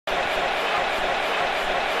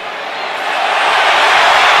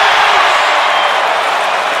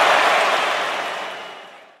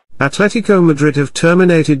Atletico Madrid have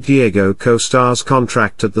terminated Diego Costa's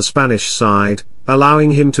contract at the Spanish side,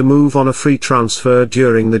 allowing him to move on a free transfer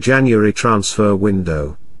during the January transfer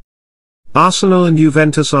window. Arsenal and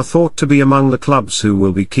Juventus are thought to be among the clubs who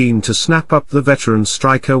will be keen to snap up the veteran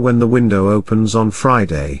striker when the window opens on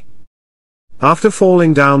Friday. After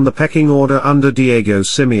falling down the pecking order under Diego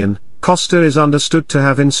Simeone, Costa is understood to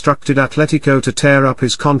have instructed Atletico to tear up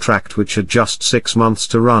his contract, which had just 6 months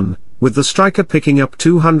to run, with the striker picking up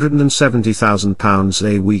 £270,000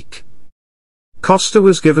 a week. Costa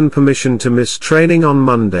was given permission to miss training on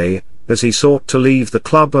Monday, as he sought to leave the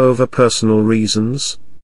club over personal reasons.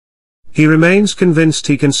 He remains convinced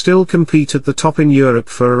he can still compete at the top in Europe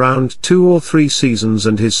for around 2 or 3 seasons,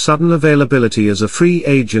 and his sudden availability as a free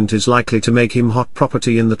agent is likely to make him hot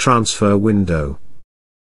property in the transfer window.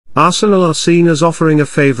 Arsenal are seen as offering a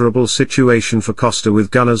favourable situation for Costa,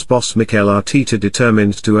 with Gunners boss Mikel Arteta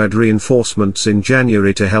determined to add reinforcements in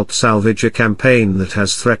January to help salvage a campaign that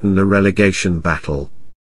has threatened a relegation battle.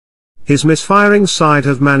 His misfiring side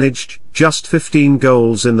have managed just 15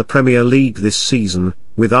 goals in the Premier League this season,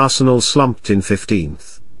 with Arsenal slumped in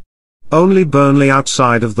 15th. Only Burnley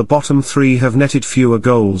outside of the bottom 3 have netted fewer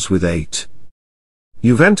goals with 8.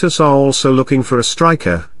 Juventus are also looking for a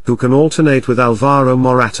striker who can alternate with Alvaro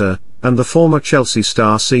Morata, and the former Chelsea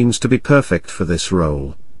star seems to be perfect for this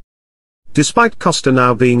role. Despite Costa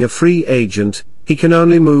now being a free agent, he can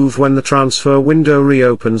only move when the transfer window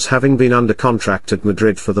reopens, having been under contract at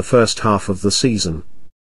Madrid for the first half of the season.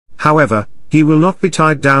 However, he will not be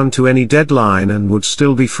tied down to any deadline and would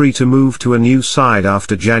still be free to move to a new side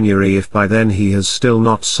after January if by then he has still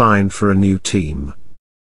not signed for a new team.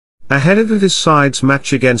 Ahead of his side's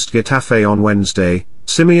match against Getafe on Wednesday,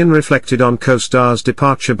 Simeone reflected on Costa's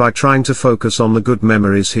departure by trying to focus on the good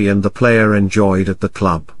memories he and the player enjoyed at the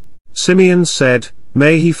club. Simeone said,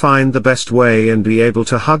 "May he find the best way and be able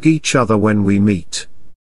to hug each other when we meet.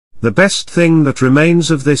 The best thing that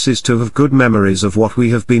remains of this is to have good memories of what we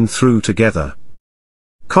have been through together."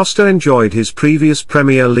 Costa enjoyed his previous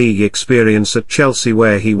Premier League experience at Chelsea,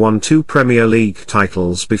 where he won 2 Premier League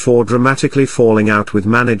titles before dramatically falling out with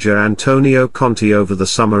manager Antonio Conte over the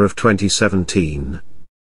summer of 2017.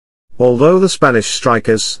 Although the Spanish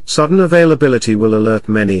striker's sudden availability will alert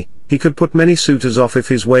many, he could put many suitors off if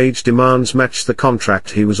his wage demands match the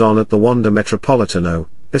contract he was on at the Wanda Metropolitano,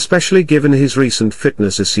 especially given his recent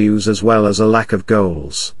fitness issues as well as a lack of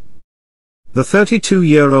goals. The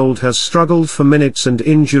 32-year-old has struggled for minutes and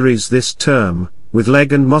injuries this term, with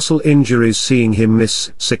leg and muscle injuries seeing him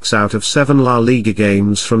miss 6 out of 7 La Liga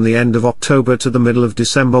games from the end of October to the middle of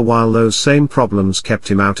December, while those same problems kept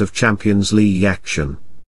him out of Champions League action.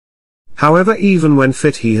 However, even when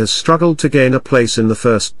fit he has struggled to gain a place in the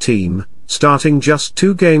first team, starting just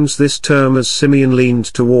 2 games this term as Simeone leaned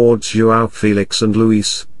towards João Felix and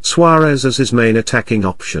Luis Suarez as his main attacking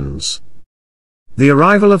options. The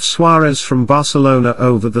arrival of Suarez from Barcelona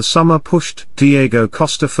over the summer pushed Diego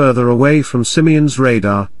Costa further away from Simeone's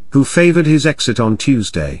radar, who favoured his exit on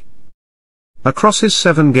Tuesday. Across his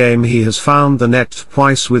 7 games he has found the net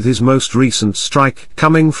twice, with his most recent strike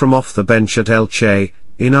coming from off the bench at Elche,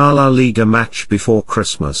 in our La Liga match before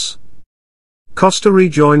Christmas. Costa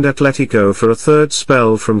rejoined Atletico for a third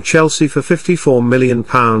spell from Chelsea for £54 million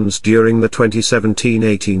during the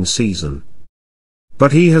 2017-18 season.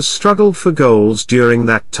 But he has struggled for goals during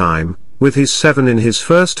that time, with his 7 in his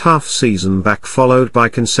first half season back, followed by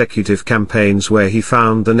consecutive campaigns where he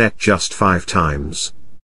found the net just 5 times.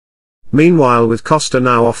 Meanwhile, with Costa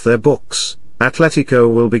now off their books, Atletico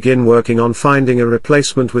will begin working on finding a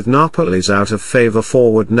replacement, with Napoli's out-of-favour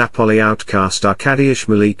forward Napoli outcast Arkadiusz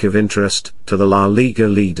Milik of interest to the La Liga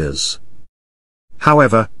leaders.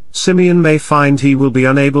 However, Simeone may find he will be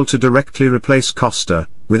unable to directly replace Costa,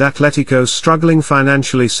 with Atletico struggling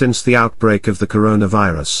financially since the outbreak of the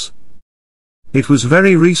coronavirus. It was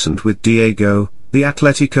very recent with Diego, the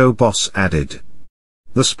Atletico boss added.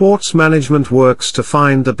 The sports management works to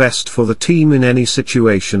find the best for the team in any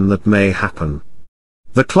situation that may happen.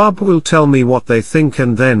 The club will tell me what they think,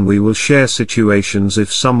 and then we will share situations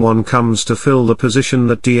if someone comes to fill the position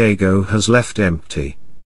that Diego has left empty.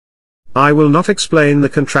 I will not explain the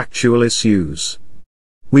contractual issues.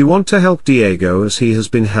 We want to help Diego as he has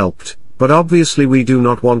been helped, but obviously we do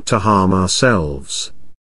not want to harm ourselves.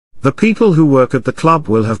 The people who work at the club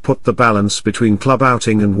will have put the balance between club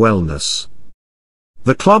outing and wellness.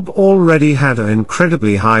 The club already had an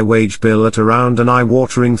incredibly high wage bill at around an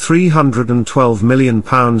eye-watering £312 million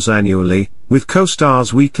annually, with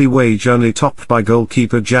Costa's weekly wage only topped by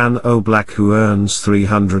goalkeeper Jan Oblak, who earns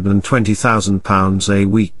 £320,000 a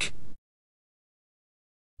week.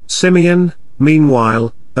 Simeone,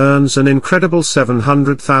 meanwhile, earns an incredible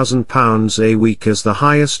 £700,000 a week as the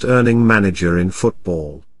highest earning manager in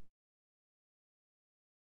football.